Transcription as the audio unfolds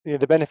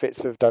the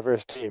benefits of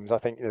diverse teams, I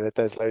think that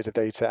there's loads of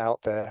data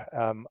out there.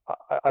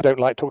 I don't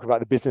like talking about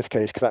the business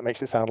case because that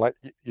makes it sound like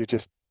you're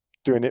just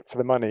doing it for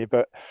the money.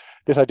 But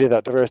this idea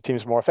that diverse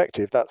teams are more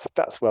effective,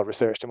 that's well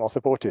researched and well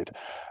supported.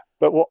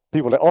 But what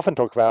people often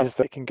talk about is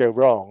that it can go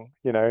wrong.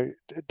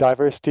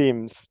 Diverse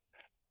teams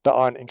that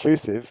aren't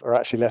inclusive are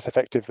actually less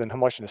effective than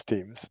homogenous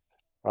teams,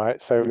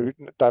 right? So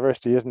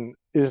diversity isn't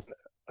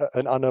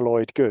an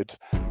unalloyed good.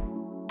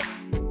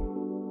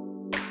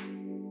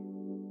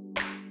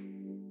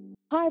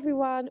 Hi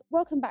everyone,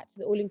 welcome back to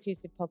the All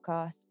Inclusive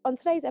podcast. On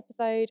today's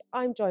episode,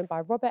 I'm joined by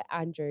Robert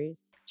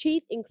Andrews,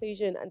 Chief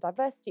Inclusion and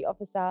Diversity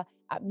Officer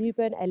at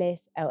Mewburn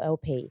Ellis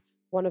LLP,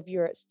 one of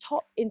Europe's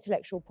top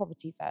intellectual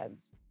property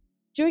firms.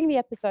 During the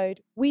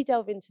episode, we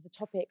delve into the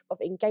topic of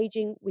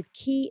engaging with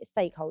key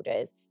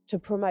stakeholders to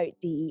promote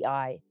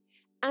DEI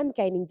and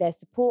gaining their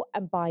support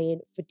and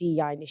buy-in for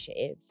DEI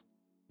initiatives.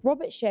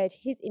 Robert shared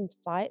his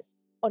insights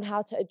on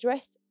how to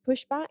address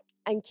pushback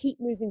and keep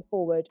moving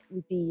forward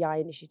with DEI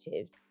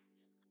initiatives.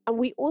 And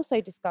we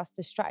also discussed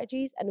the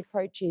strategies and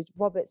approaches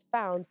Robert's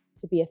found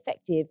to be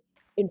effective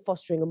in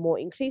fostering a more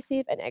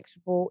inclusive and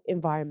equitable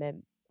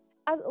environment.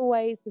 As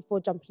always,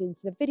 before jumping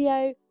into the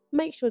video,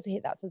 make sure to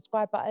hit that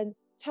subscribe button,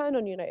 turn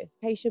on your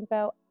notification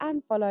bell,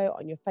 and follow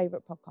on your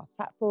favourite podcast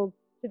platform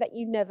so that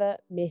you never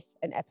miss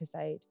an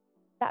episode.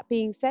 That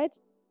being said,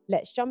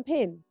 let's jump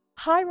in.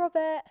 Hi,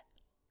 Robert.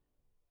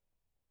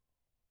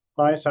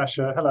 Hi,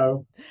 Sasha.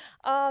 Hello.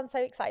 I'm so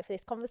excited for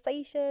this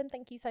conversation.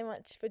 Thank you so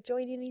much for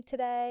joining me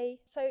today.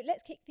 So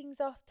let's kick things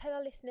off. Tell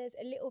our listeners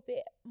a little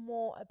bit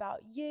more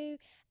about you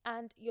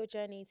and your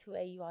journey to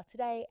where you are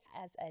today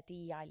as a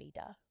DEI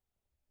leader.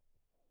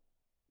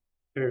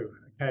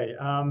 Okay.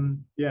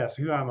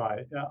 So who am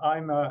I?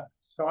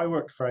 So I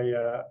work for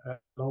a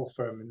law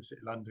firm in the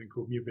city of London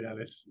called Mewburn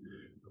Ellis.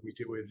 We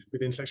deal with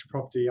intellectual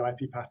property,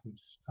 IP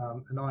patents,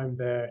 and I'm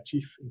their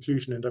Chief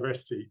Inclusion and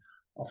Diversity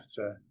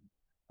Officer.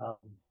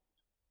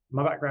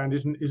 My background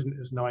isn't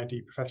as an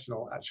ID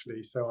professional,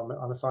 actually. So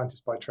I'm a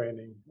scientist by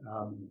training.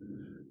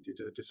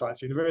 Did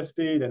science at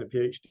university, then a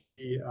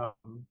PhD.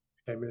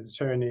 Became an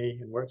attorney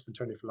and worked as an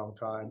attorney for a long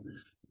time.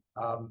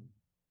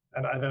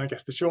 And then I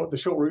guess the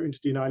short route into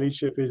DEI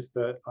leadership is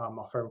that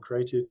our firm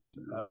created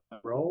a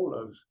role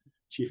of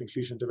Chief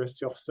Inclusion and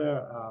Diversity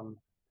Officer,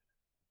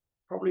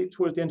 probably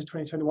towards the end of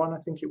 2021, I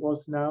think it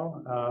was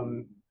now,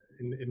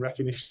 in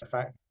recognition of the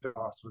fact that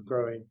our sort of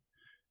growing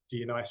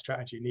DEI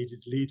strategy needed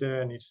a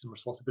leader, needed some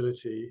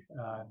responsibility,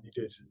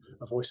 needed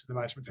a voice at the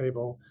management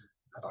table,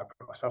 and I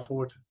put myself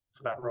forward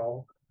for that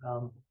role.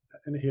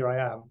 And here I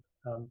am.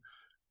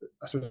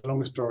 I suppose the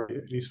longest story,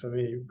 at least for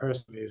me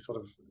personally, is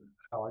sort of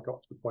how I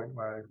got to the point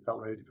where I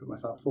felt ready to put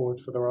myself forward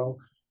for the role.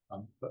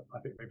 But I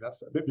think maybe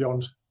that's a bit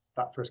beyond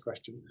that first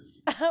question.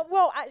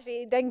 Well,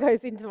 actually, it then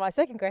goes into my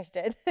second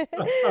question.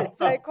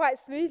 So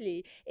quite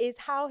smoothly is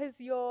how has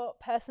your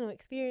personal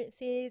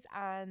experiences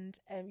and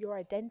your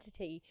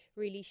identity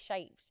really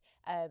shaped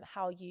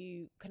how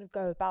you kind of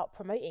go about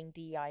promoting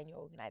DEI in your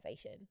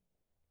organisation?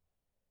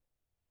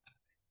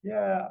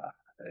 Yeah,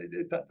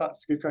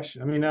 that's a good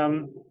question. I mean,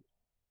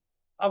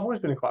 I've always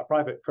been a quite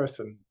private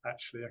person,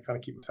 actually. I kind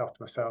of keep myself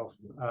to myself.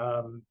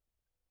 And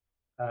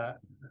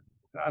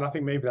I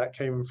think maybe that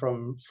came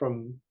from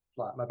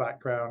like my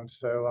background.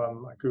 So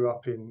I grew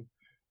up in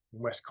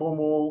West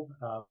Cornwall,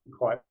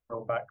 quite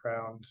rural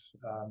background,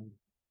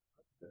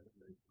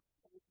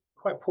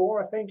 quite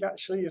poor, I think,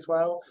 actually, as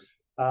well.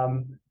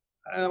 And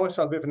I always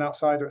felt a bit of an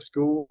outsider at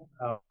school,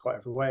 quite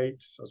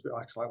overweight. I was a bit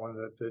like one of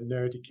the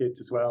nerdy kids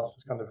as well. So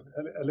it's kind of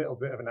a little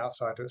bit of an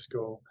outsider at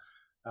school.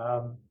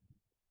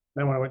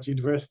 Then when I went to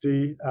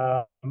university,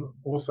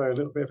 also a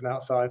little bit of an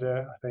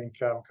outsider, I think,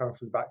 coming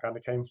from the background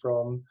I came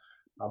from.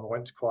 I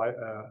went to quite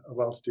a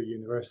well-to-do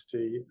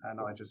university, and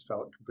I just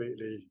felt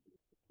completely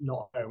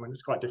not home, and it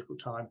was quite a difficult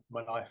time in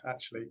my life,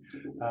 actually,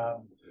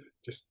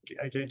 just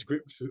getting to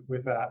grips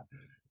with that.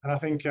 And I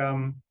think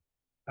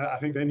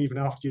then even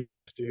after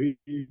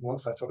university,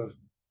 once I sort of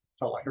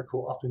felt like I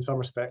caught up in some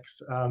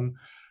respects,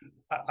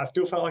 I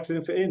still felt like I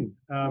didn't fit in.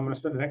 And I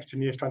spent the next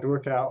 10 years trying to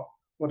work out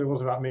what it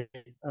was about me.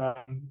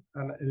 And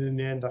in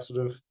the end, I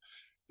sort of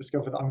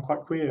discovered that I'm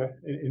quite queer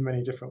in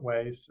many different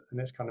ways.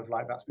 And it's kind of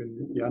like that's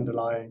been the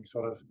underlying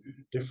sort of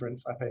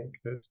difference, I think,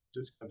 that's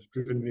kind of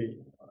driven me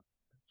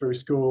through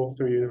school,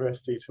 through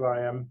university to where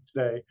I am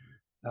today.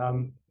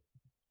 But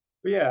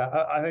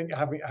yeah, I think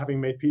having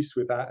made peace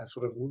with that and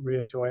sort of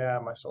really who I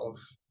am, I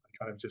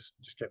kind of just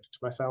kept it to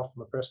myself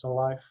in my personal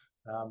life,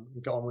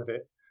 and got on with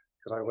it,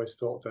 because I always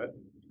thought that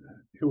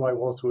who I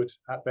was would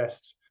at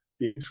best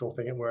be a neutral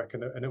thing at work,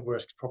 and at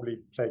worst could probably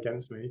play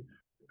against me.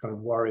 Kind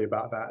of worry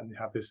about that and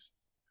have this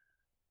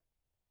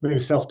maybe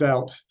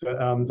self-doubt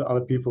that that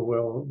other people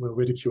will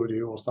ridicule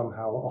you or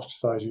somehow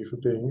ostracize you for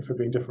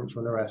being different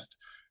from the rest.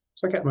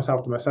 So I kept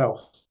myself to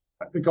myself.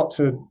 It got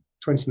to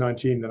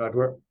 2019 that I'd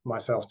worked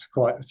myself to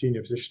quite a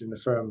senior position in the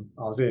firm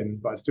I was in,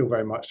 but I still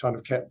very much kind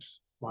of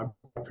kept my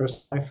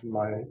personal life and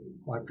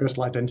my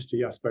personal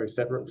identity, I suppose,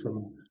 separate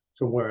from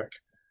work,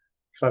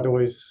 because I'd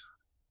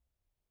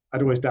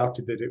always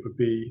doubted that it would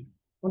be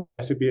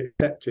guess it'd be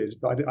accepted,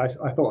 but I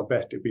thought at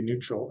best it'd be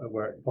neutral at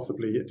work,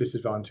 possibly a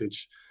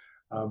disadvantage.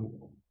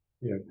 You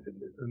know,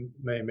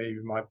 maybe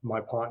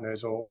my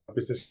partners or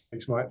business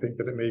colleagues might think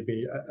that it made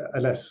me a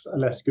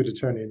less good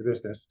attorney in the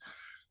business.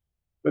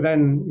 But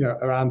then, you know,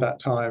 around that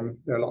time,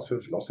 there are lots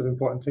of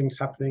important things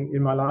happening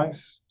in my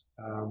life.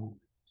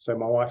 So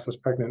my wife was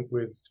pregnant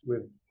with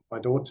my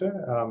daughter,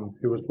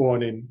 who was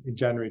born in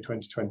January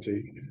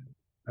 2020,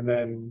 and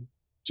then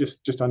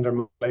just under a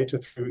month later,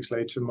 3 weeks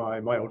later,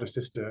 my older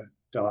sister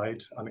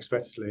died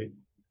unexpectedly,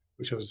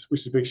 which was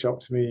a big shock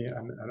to me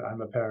and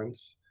my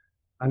parents.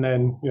 And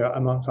then, you know,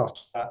 a month after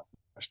that,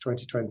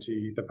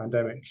 2020, the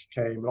pandemic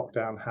came,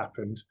 lockdown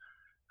happened,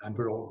 and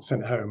we're all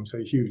sent home. So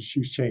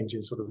huge change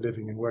in sort of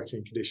living and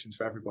working conditions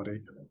for everybody.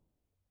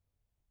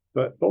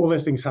 But all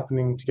those things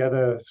happening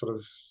together sort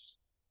of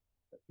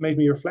made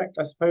me reflect,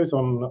 I suppose,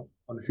 on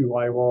who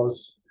I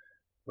was,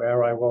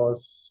 where I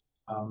was,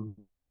 and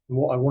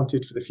what I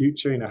wanted for the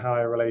future. You know, how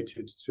I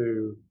related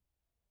to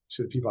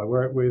the people I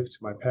work with, to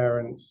my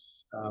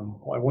parents,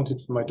 what I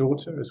wanted for my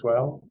daughter as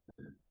well.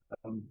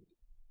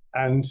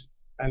 And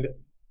I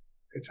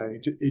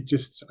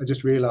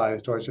just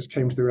realized, or I just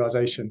came to the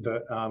realization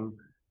that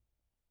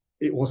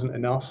it wasn't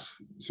enough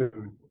to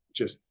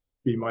just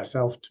be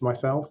myself to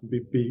myself,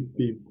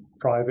 be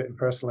private and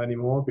personal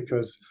anymore,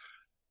 because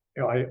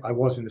you know, I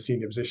was in a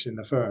senior position in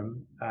the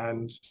firm,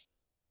 and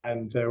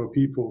there were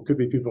could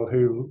be people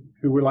who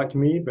were like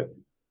me, but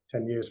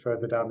 10 years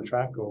further down the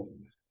track or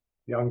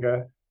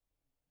younger,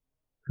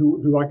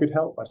 who I could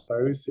help, I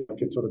suppose. I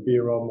could sort of be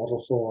a role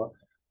model for,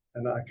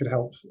 and I could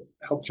help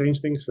change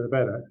things for the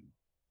better.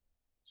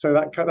 So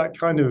that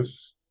kind of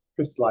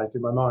crystallized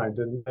in my mind.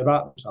 And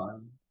about the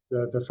time,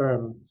 the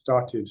firm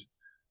started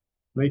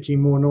making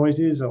more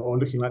noises or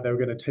looking like they were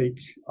going to take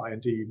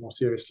I&D more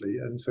seriously.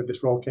 And so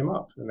this role came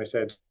up, and they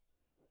said,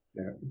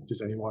 you know,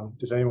 does anyone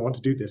want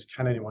to do this?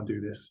 Can anyone do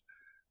this?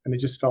 And it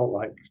just felt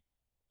like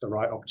the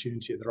right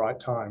opportunity at the right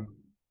time,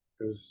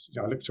 because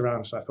you know, I looked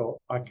around and I thought,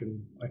 I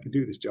can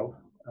do this job.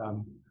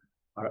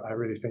 I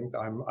really think that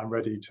I'm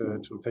ready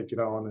to take it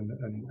on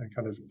and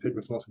kind of take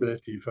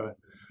responsibility for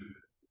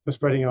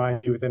spreading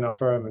I&D within our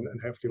firm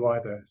and hopefully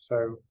wider.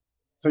 So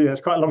yeah,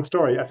 it's quite a long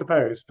story, I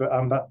suppose, but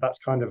that's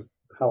kind of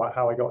how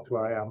I got to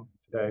where I am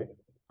today.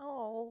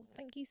 Oh,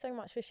 thank you so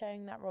much for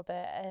sharing that,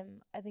 Robert.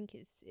 I think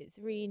it's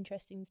a really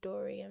interesting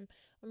story, and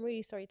I'm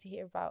really sorry to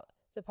hear about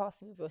the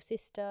passing of your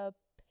sister.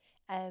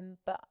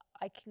 But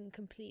I can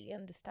completely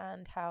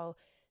understand how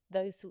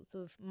those sorts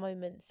of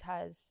moments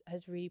has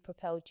really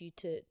propelled you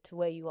to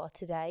where you are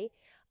today.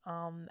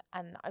 And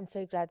I'm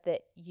so glad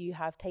that you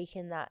have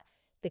taken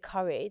the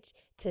courage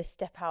to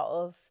step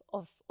out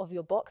of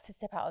your box, to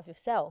step out of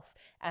yourself,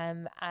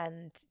 and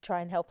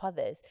try and help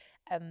others.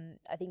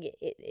 I think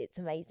it's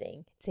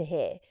amazing to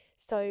hear.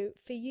 So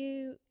for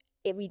you,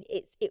 I mean,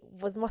 it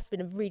must have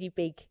been a really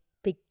big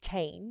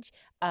change,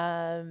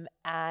 and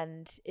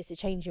it's a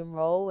change in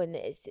role, and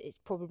it's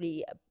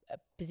probably a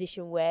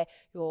position where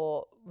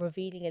you're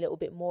revealing a little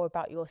bit more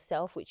about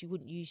yourself, which you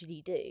wouldn't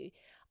usually do.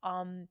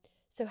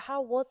 So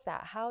how was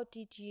that? How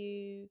did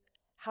you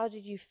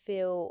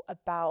feel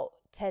about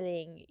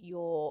telling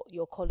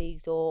your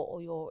colleagues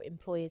or your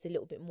employers a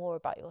little bit more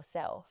about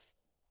yourself?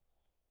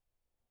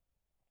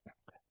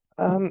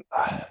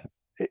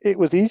 It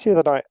was easier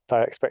than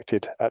I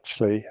expected,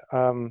 actually.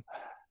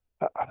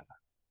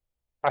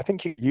 I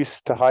think you're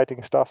used to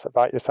hiding stuff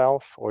about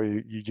yourself, or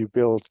you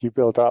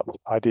build up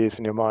ideas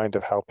in your mind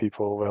of how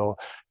people will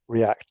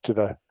react to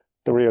the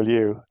real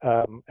you.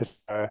 And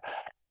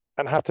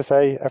I have to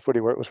say,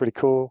 everybody was really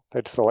cool.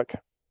 They just saw like,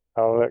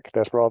 oh look,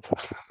 there's Rob.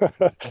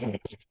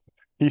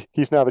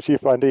 He's now the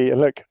chief of R&D,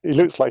 and look, he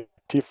looks like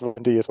chief of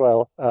R&D as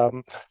well.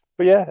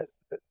 But yeah,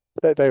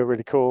 they were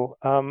really cool.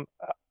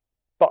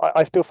 But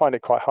I still find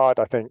it quite hard,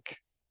 I think,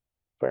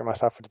 putting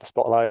myself into the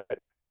spotlight.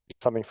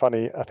 Something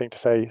funny, I think, to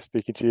say,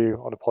 speaking to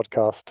you on a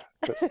podcast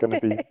that's going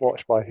to be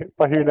watched by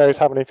who knows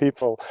how many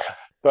people.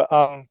 But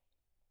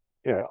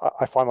you know,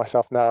 I find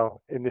myself now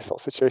in this sort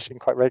of situation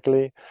quite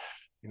regularly.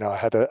 You know, I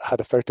had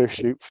a photo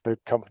shoot for the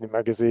company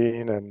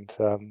magazine, and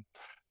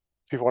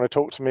people want to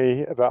talk to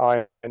me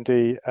about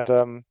I&D,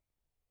 and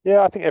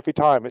yeah, I think every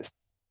time it's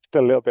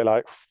still a little bit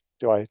like,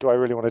 do I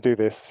really want to do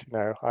this? You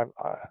know,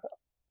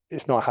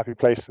 it's not a happy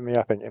place for me,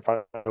 I think, in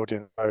front of an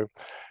audience. So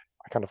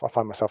I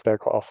find myself there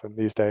quite often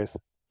these days.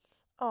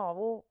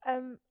 Oh,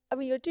 well, I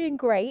mean, you're doing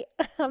great.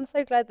 I'm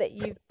so glad that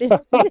you've been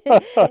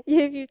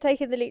you've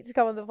taken the leap to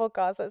come on the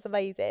podcast. That's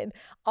amazing.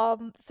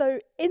 So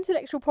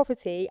intellectual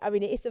property, I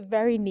mean, it's a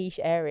very niche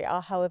area.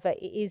 However,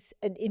 it is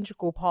an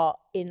integral part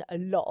in a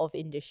lot of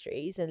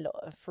industries and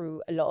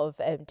through a lot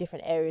of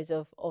different areas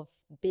of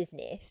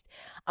business.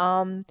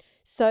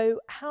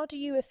 So how do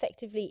you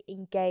effectively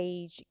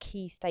engage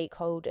key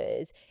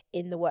stakeholders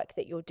in the work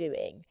that you're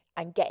doing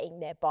and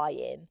getting their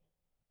buy-in?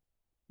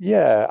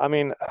 Yeah, I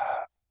mean,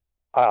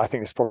 I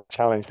think it's probably a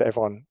challenge that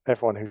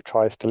everyone who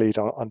tries to lead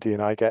on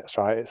D&I gets,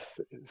 right? It's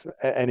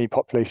any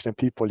population of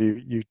people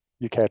you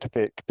care to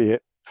pick, be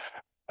it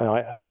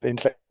the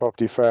intellectual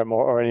property firm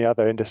or any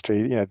other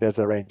industry, there's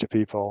a range of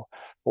people,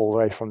 all the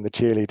way from the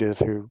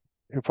cheerleaders who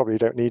probably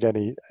don't need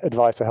any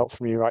advice or help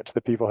from you, right to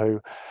the people who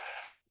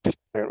just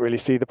don't really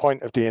see the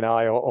point of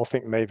D&I or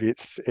think maybe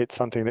it's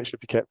something that should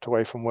be kept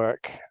away from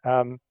work.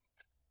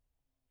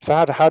 So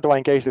how do I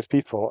engage those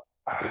people?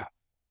 I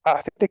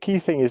think the key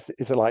thing is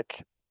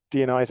like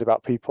D&I is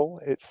about people.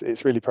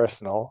 It's really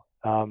personal.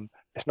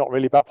 It's not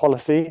really about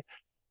policy,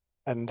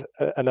 and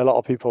a lot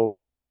of people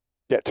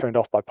get turned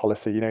off by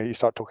policy. You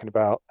start talking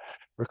about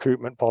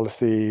recruitment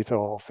policies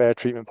or fair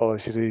treatment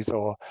policies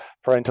or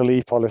parental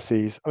leave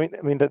policies. I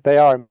mean that they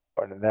are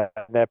important and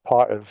they're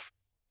part of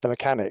the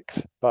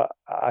mechanics, but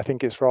I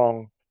think it's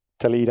wrong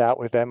to lead out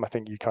with them. I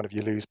think you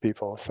lose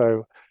people.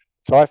 So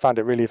I found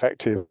it really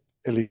effective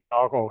in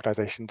our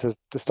organization to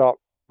start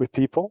with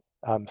people,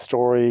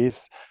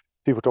 stories,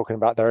 people talking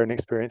about their own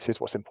experiences,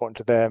 what's important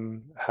to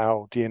them,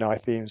 how D&I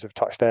themes have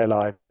touched their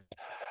lives.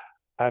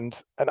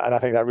 And I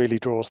think that really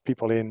draws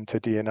people into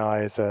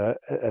D&I as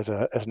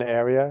an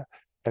area.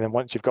 And then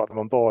once you've got them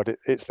on board,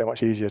 it's so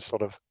much easier to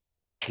sort of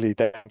actually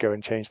then go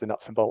and change the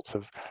nuts and bolts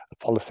of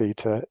policy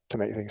to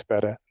make things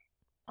better.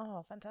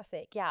 Oh,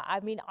 fantastic. Yeah, I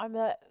mean, I'm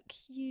a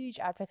huge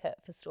advocate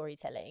for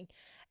storytelling.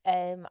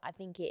 I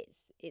think it's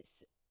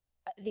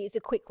a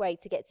quick way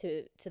to get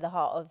to the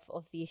heart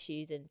of the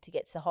issues and to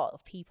get to the heart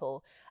of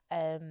people.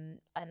 And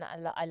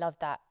I love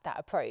that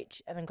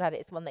approach, and I'm glad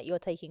it's one that you're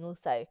taking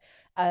also.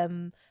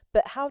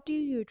 But how do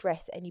you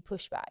address any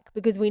pushback?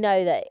 Because we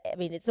know that, I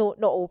mean, it's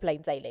not all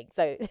plain sailing.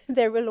 So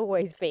there will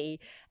always be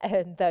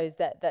those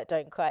that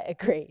don't quite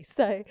agree.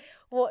 So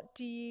what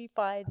do you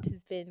find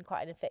has been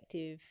quite an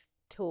effective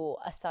tool,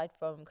 aside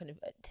from kind of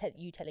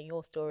you telling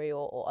your story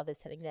or others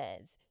telling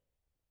theirs?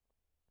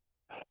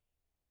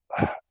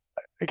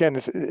 Again,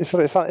 it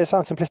sounds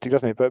simplistic,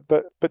 doesn't it?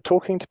 But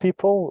talking to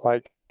people,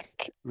 like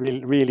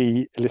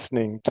really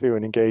listening to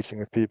and engaging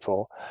with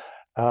people.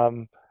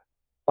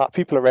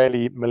 People are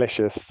rarely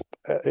malicious,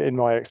 in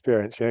my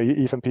experience.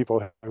 Even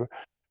people who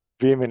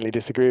vehemently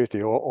disagree with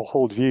you or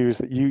hold views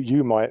that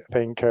you might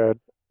think are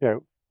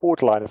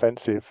borderline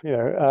offensive.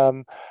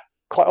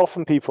 Quite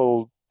often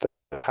people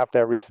have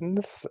their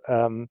reasons.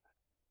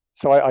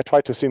 So I try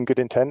to assume good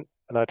intent,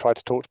 and I try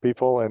to talk to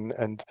people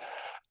and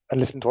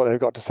listen to what they've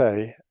got to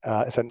say,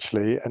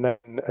 essentially, and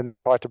then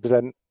try to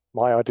present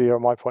my idea or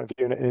my point of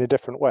view in a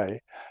different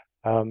way.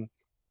 My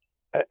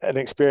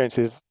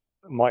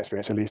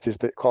experience, at least, is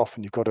that quite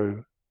often you've got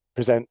to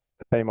present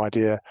the same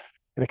idea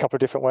in a couple of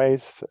different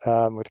ways,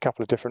 with a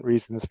couple of different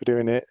reasons for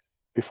doing it,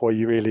 before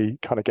you really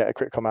kind of get a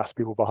critical mass of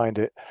people behind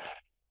it.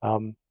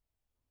 But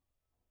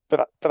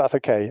that's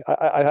okay.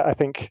 I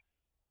think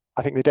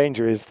the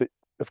danger is that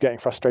of getting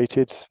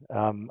frustrated,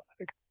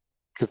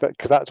 because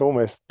that's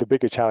almost the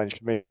bigger challenge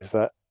for me, is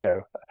that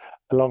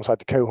alongside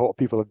the cohort of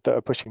people that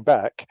are pushing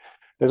back,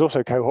 there's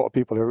also a cohort of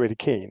people who are really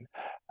keen,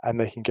 and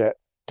they can get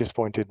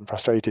disappointed and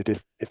frustrated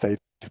if they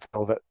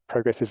feel that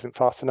progress isn't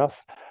fast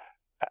enough.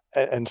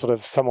 And sort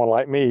of someone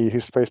like me,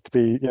 who's supposed to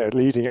be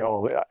leading it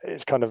all,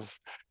 it's kind of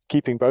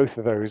keeping both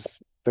of those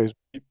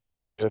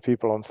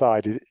people on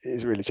side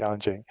is really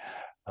challenging.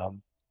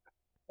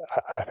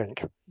 I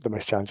think the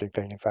most challenging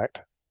thing, in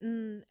fact.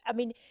 I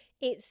mean,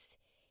 it's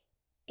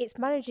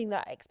managing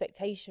that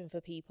expectation for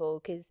people,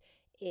 because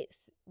it's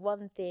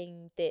one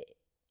thing that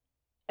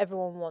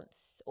everyone wants,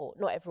 or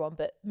not everyone,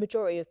 but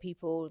majority of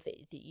people that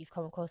you've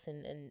come across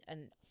and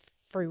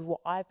through what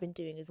I've been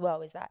doing as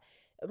well, is that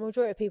a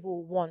majority of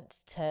people want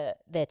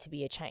there to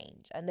be a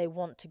change, and they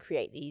want to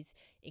create these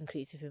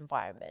inclusive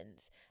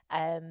environments,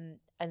 and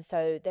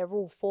so they're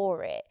all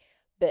for it,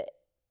 but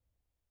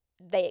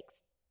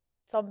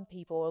some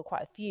people, or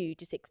quite a few,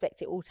 just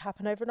expect it all to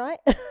happen overnight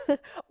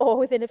or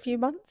within a few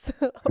months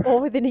or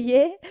within a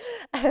year.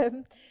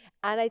 And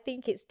I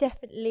think it's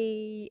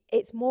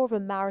more of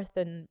a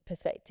marathon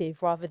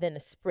perspective rather than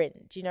a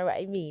sprint. Do you know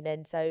what I mean?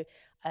 And so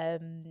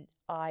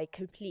I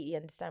completely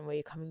understand where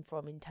you're coming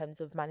from in terms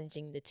of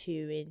managing the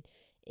two,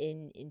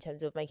 in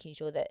terms of making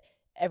sure that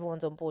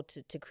everyone's on board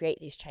to create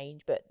this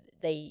change, but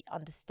they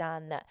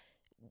understand that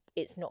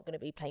it's not going to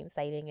be plain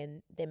sailing,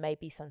 and there may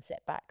be some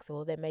setbacks,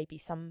 or there may be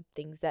some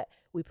things that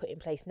we put in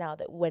place now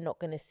that we're not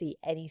going to see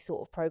any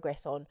sort of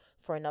progress on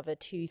for another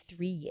 2-3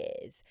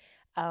 years.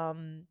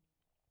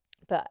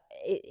 But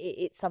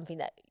it's something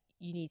that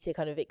you need to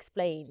kind of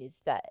explain, is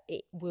that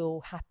it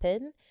will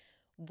happen.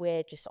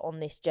 We're just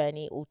on this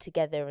journey all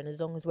together, and as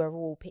long as we're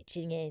all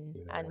pitching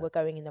in and we're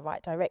going in the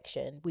right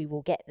direction, we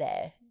will get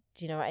there.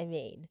 Do you know what I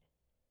mean?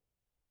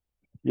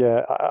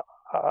 Yeah,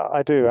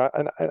 I do,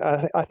 and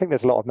I think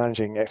there's a lot of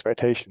managing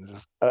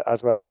expectations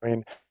as well. I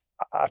mean,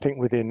 I think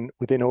within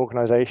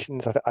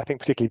organisations, I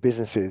think particularly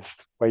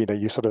businesses, where you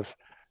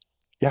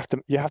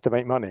have to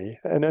make money,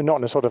 and not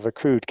in a sort of a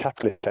crude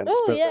capitalist sense,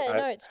 Oh but yeah,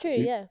 no, it's true.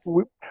 Yeah.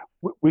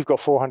 we've got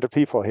 400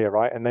 people here,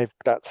 right? And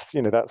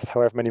that's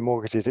however many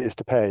mortgages it is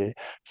to pay.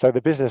 So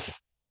the business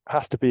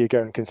has to be a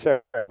going concern,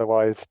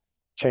 otherwise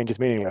change is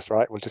meaningless,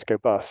 right? We'll just go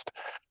bust.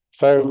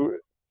 So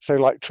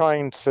like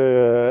trying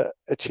to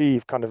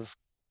achieve kind of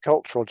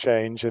cultural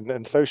change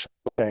and social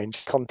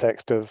change,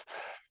 context of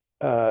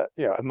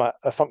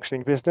a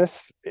functioning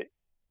business.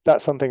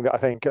 That's something that I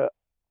think a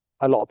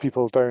lot of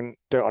people don't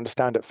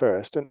understand at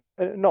first, and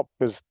not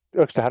because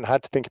they hadn't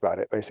had to think about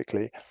it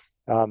basically,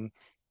 and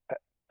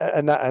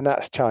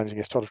that's challenging.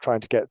 It's sort of trying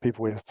to get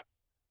people with,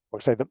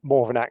 or say,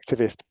 more of an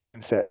activist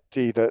mindset,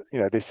 see that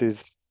this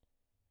is,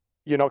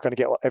 you're not going to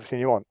get everything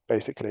you want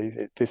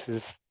basically. This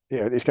is,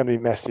 it's going to be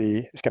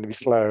messy, it's going to be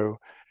slow,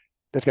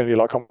 there's going to be a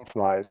lot of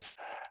compromise,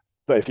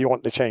 but if you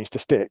want the change to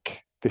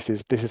stick, this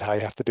is how you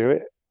have to do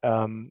it.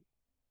 And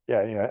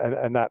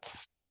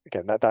that's,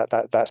 again,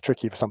 that's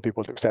tricky for some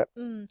people to accept.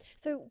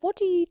 So what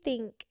do you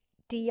think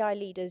DEI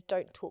leaders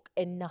don't talk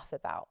enough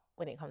about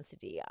when it comes to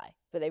DEI,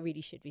 but they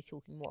really should be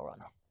talking more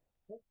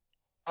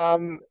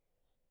on?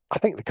 I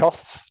think the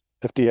costs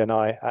of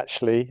D&I,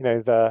 actually,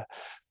 the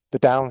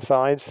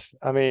downsides.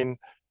 I mean,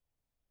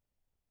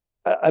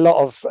 a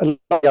lot of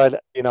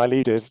D&I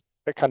leaders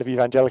are kind of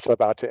evangelical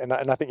about it, and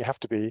I think you have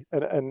to be,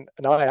 and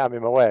I am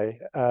in my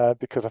way,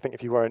 because I think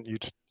if you weren't, you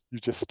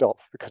just stop,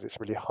 because it's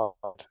really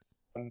hard.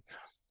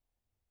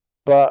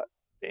 But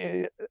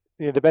the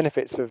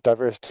benefits of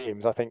diverse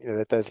teams, I think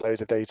there's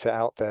loads of data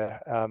out there.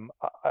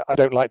 I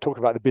don't like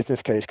talking about the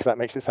business case because that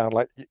makes it sound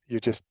like you're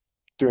just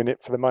doing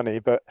it for the money.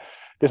 But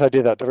this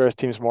idea that diverse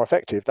teams are more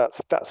effective,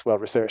 that's well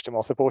researched and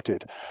well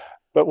supported.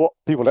 But what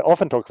people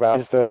often talk about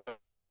is that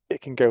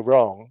it can go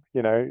wrong.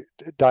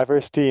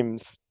 Diverse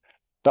teams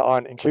that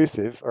aren't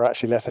inclusive are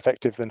actually less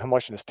effective than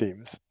homogenous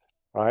teams,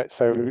 right?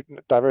 So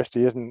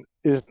diversity isn't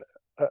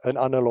an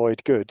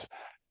unalloyed good.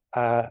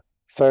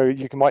 So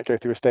you might go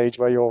through a stage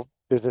where your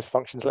business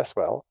functions less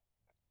well.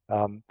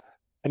 And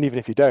even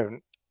if you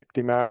don't,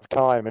 the amount of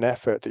time and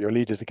effort that your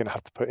leaders are going to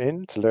have to put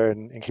in to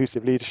learn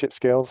inclusive leadership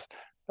skills,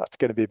 that's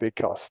going to be a big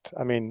cost.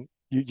 I mean,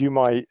 you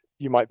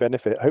might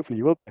benefit, hopefully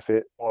you will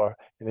benefit, or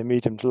in the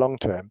medium to long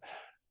term,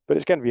 but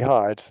it's going to be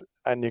hard,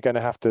 and you're going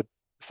to have to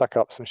suck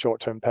up some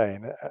short-term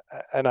pain.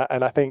 And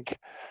I think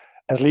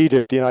as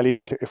leaders,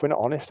 if we're not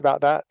honest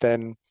about that,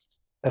 then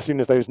as soon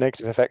as those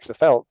negative effects are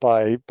felt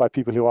by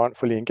people who aren't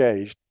fully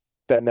engaged,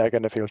 then they're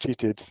going to feel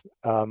cheated,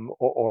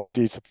 or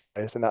indeed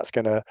surprised, and that's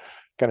going to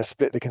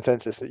split the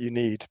consensus that you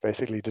need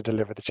basically to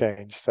deliver the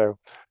change. So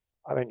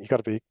I think you've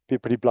got to be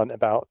pretty blunt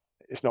about,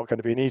 it's not going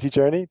to be an easy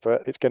journey,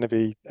 but it's going to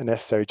be a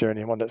necessary journey,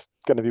 and one that's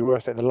going to be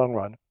worth it in the long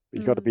run. But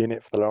you've got to be in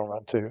it for the long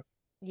run too.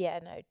 Yeah,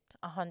 no,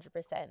 100%.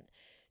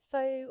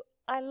 So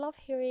I love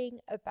hearing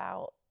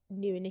about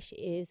new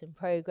initiatives and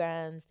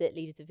programs that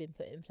leaders have been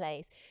put in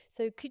place.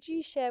 So could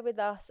you share with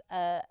us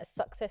a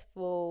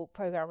successful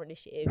program or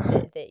initiative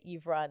that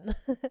you've run?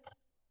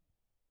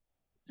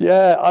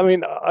 Yeah, I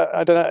mean,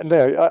 I don't know.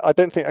 No, I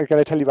don't think I'm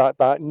going to tell you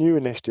about new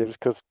initiatives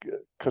because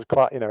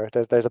quite,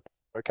 there's a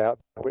book out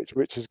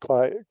which is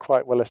quite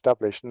well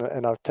established,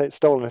 and I've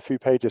stolen a few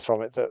pages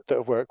from it that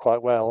have worked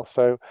quite well.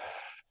 So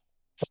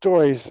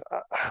stories,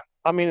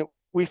 I mean,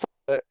 we find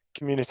that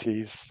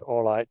communities,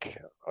 or like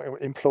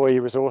employee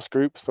resource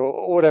groups,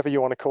 or whatever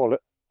you want to call it,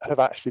 have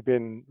actually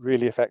been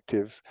really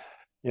effective.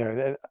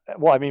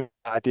 What I mean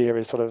by idea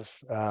is sort of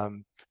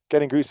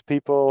getting groups of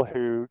people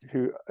who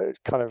are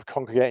kind of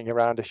congregating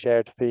around a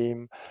shared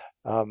theme,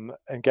 and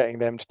getting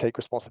them to take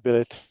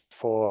responsibility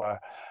for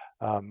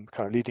kind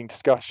of leading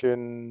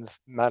discussions,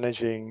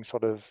 managing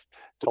sort of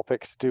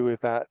topics to do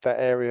with that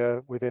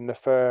area within the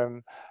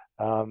firm,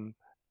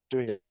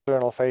 doing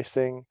external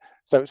facing.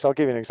 So I'll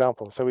give you an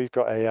example. So we've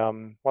got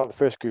one of the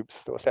first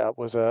groups that was set up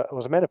was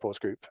a menopause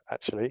group,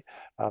 actually,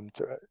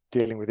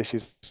 dealing with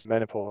issues of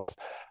menopause.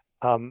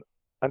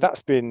 And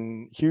that's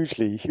been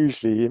hugely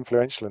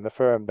influential in the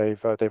firm.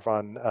 They've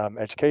run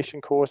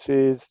education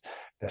courses,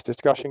 there's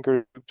discussion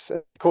groups,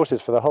 courses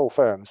for the whole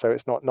firm. So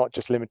it's not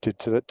just limited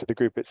to the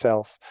group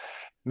itself.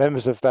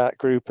 Members of that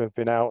group have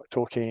been out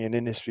talking in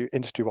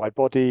industry-wide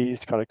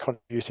bodies, kind of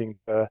contributing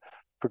to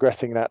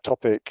progressing that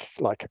topic,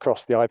 like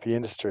across the IP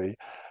industry.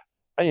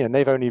 And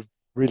they've only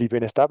really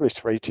been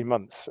established for 18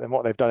 months, and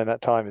what they've done in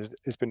that time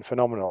has been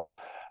phenomenal.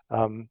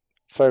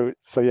 So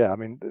yeah, I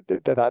mean,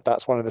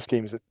 that's one of the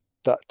schemes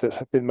that's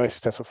been most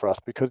successful for us,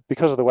 because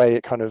of the way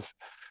it kind of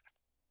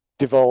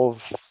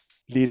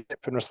devolves leadership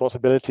and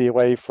responsibility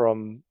away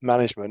from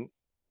management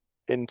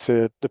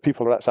into the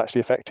people that's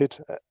actually affected,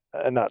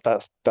 and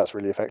that's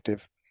really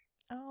effective.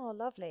 Oh,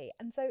 lovely.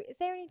 And so is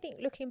there anything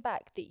looking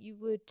back that you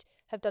would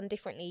have done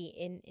differently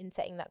in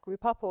setting that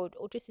group up, or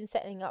just in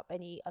setting up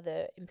any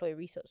other employee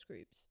resource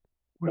groups?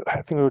 Well,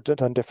 I think we would have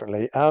done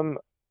differently.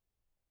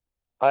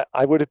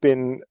 I would have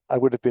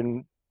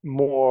been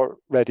more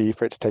ready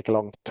for it to take a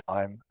long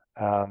time,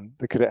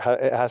 because it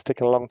has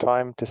taken a long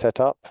time to set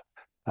up.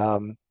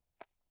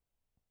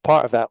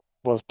 Part of that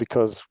was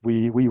because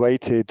we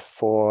waited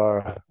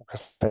for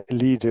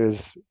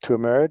leaders to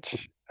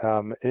emerge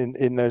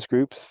in those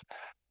groups.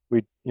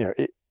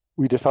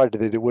 We decided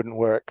that it wouldn't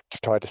work to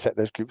try to set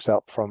those groups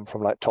up from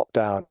like top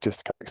down,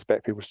 just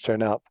expect people to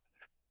turn up.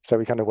 So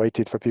we kind of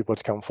waited for people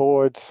to come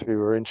forwards who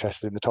were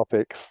interested in the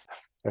topics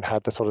and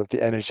had the sort of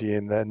the energy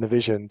and the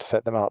vision to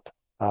set them up.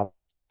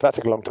 That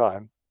took a long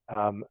time,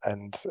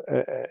 and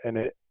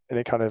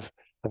it kind of,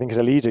 I think as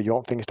a leader, you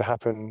want things to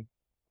happen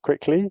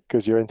quickly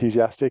because you're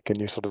enthusiastic and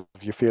you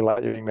feel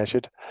like you're being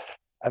measured,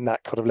 and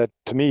that kind of led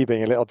to me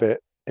being a little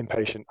bit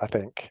impatient, I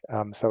think.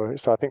 So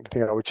I think the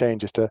thing I would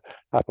change is to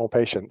have more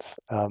patience,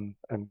 and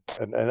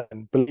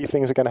believe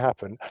things are going to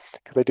happen,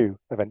 because they do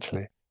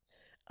eventually.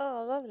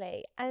 Oh,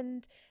 lovely.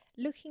 And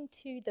looking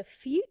to the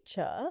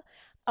future,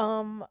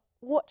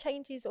 what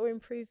changes or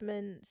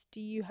improvements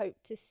do you hope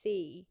to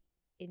see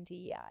in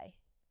DEI?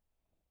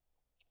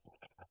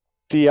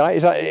 DEI,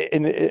 is that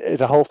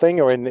is a whole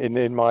thing, or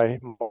in my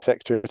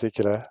sector in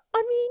particular?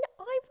 I mean,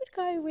 I would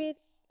go with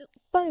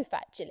both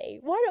actually.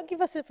 Why not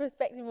give us a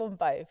perspective on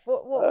both?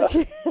 What would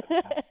you?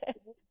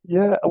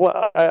 Yeah,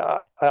 well,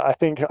 I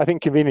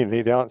think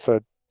conveniently the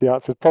answer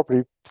is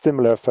probably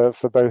similar for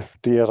both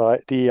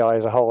DEI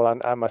as a whole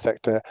and my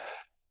sector.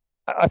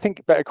 I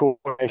think better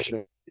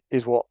coordination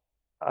is what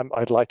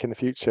I'd like in the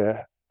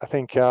future. I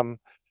think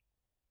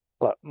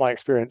like my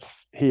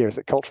experience here is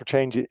that cultural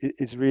change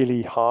is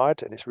really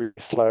hard and it's really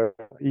slow,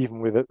 even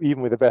with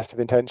the best of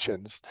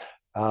intentions.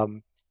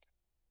 Um,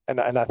 and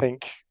I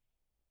think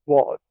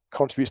what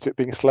contributes to it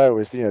being slow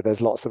is,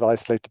 there's lots of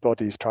isolated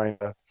bodies trying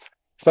to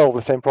solve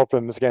the same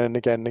problems again and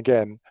again and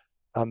again.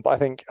 But I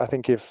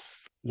think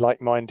if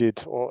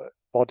like-minded or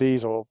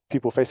bodies or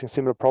people facing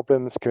similar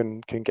problems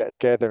can get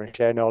together and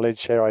share knowledge,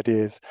 share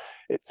ideas,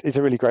 it's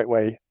a really great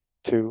way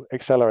to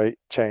accelerate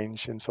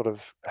change and sort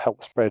of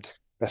help spread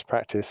best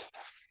practice.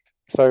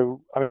 So,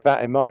 I mean,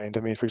 that in mind, I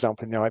mean, for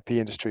example, in the IP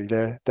industry,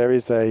 there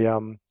is a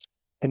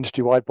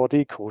industry-wide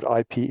body called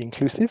IP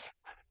Inclusive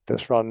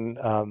that's run,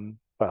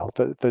 well,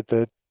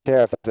 the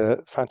chair of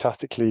a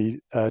fantastically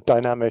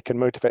dynamic and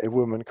motivated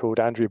woman called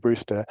Andrea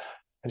Brewster,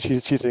 and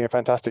she's doing a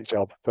fantastic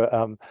job. But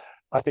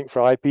I think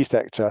for IP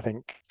sector, I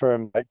think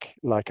firms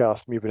like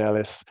us, Mewburn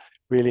Ellis,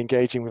 really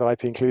engaging with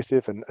IP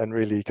Inclusive and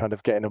really kind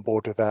of getting on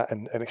board with that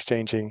and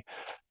exchanging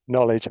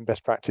knowledge and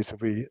best practice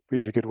would be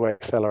a good way to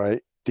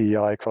accelerate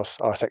DEI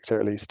across our sector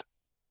at least.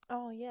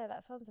 Oh yeah,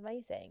 that sounds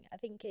amazing. I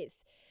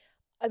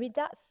mean,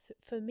 that's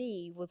for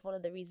me was one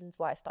of the reasons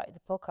why I started the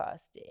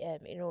podcast.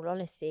 In all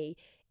honesty,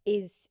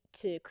 is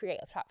to create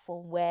a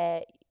platform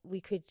where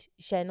we could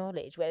share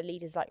knowledge, where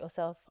leaders like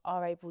yourself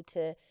are able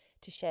to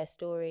share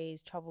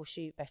stories,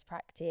 troubleshoot best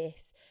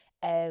practice.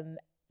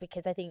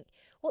 Because I think,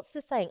 what's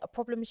the saying? A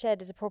problem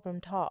shared is a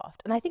problem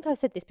halved. And I think I've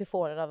said this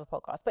before on another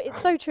podcast, but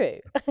it's so true.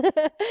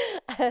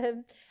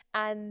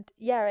 And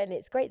yeah, and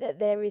it's great that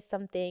there is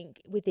something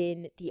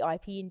within the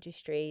IP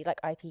industry, like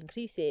IP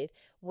Inclusive,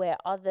 where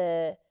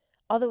other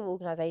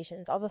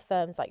organizations, other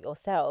firms like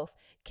yourself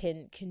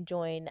can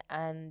join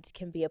and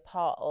can be a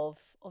part of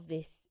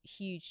this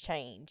huge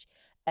change,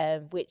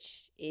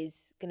 which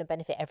is going to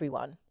benefit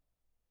everyone.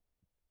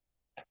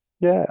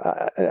 Yeah,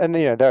 and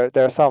there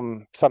are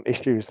some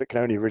issues that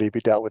can only really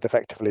be dealt with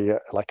effectively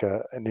at like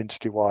an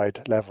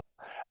industry-wide level.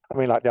 I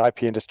mean, like the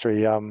IP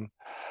industry,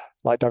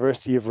 like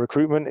diversity of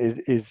recruitment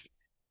is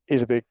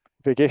a big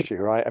issue,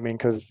 right? I mean,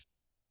 because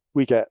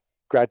we get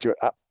graduate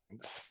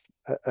applicants,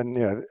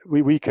 and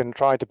we can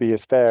try to be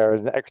as fair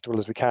and equitable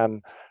as we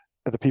can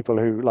at the people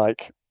who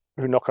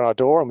knock on our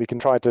door, and we can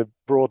try to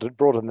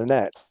broaden the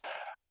net.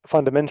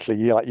 Fundamentally,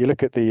 you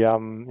look at the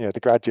the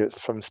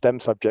graduates from STEM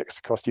subjects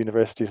across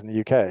universities in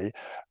the UK,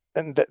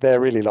 and they're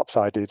really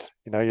lopsided.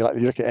 You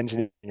look at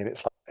engineering and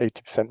it's like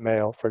 80%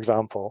 male, for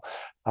example.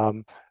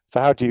 So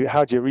how do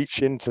you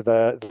reach into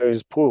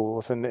those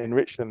pools and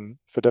enrich them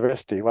for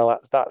diversity? Well,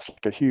 that's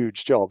like a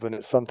huge job, and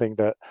it's something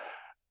that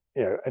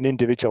an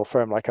individual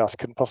firm like us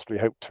couldn't possibly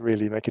hope to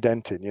really make a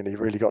dent in.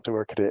 You've really got to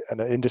work at it at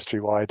an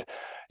industry-wide,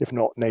 if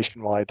not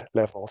nationwide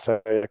level.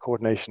 So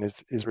coordination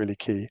is really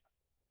key.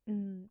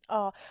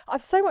 Oh,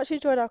 I've so much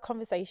enjoyed our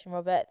conversation,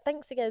 Robert.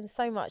 Thanks again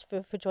so much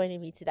for joining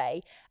me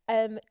today.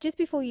 Just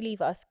before you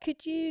leave us,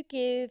 could you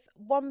give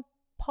one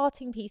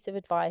parting piece of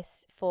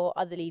advice for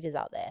other leaders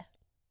out there?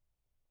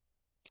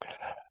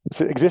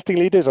 So existing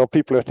leaders or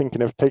people who are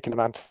thinking of taking the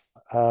mantle?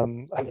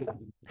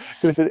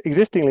 Because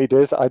existing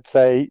leaders, I'd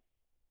say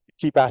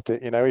keep at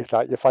it. It's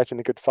like you're fighting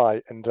a good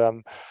fight, and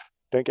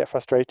don't get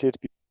frustrated,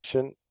 be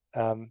patient.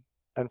 And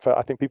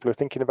I think people who are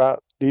thinking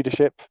about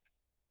leadership,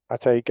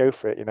 I'd say go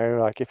for it.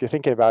 Like if you're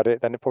thinking about it,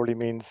 then it probably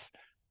means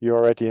you're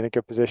already in a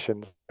good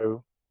position.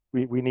 So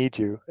we need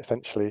you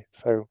essentially.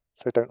 So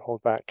don't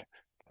hold back.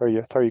 Throw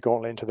your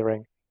gauntlet into the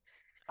ring.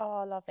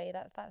 Oh, lovely.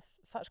 That's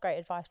such great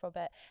advice,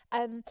 Robert.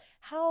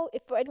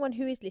 If for anyone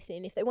who is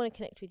listening, if they want to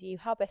connect with you,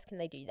 how best can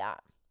they do that?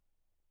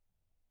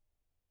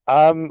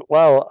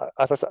 Well,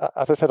 as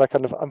I said,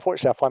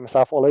 unfortunately I find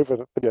myself all over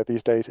the video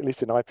these days, at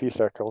least in IP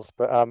circles.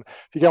 But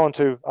if you go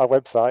onto our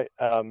website,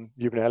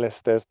 Mewburn Ellis,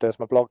 there's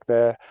my blog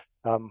there,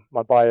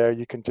 my bio.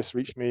 You can just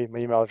reach me. My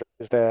email address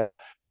is there,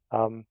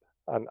 and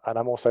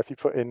I'm also, if you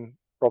put in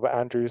Robert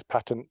Andrews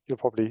patent, you'll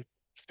probably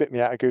spit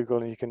me out of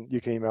Google, and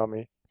you can email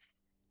me.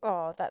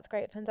 Oh, that's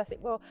great. Fantastic.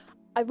 Well,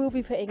 I will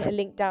be putting a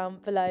link down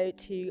below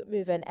to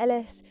Mewburn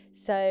Ellis.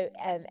 So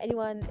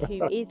anyone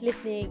who is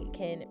listening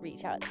can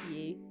reach out to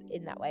you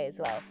in that way as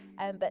well.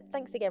 But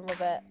thanks again,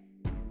 Robert.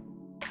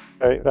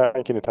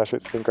 Thank you, Natasha.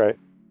 It's been great.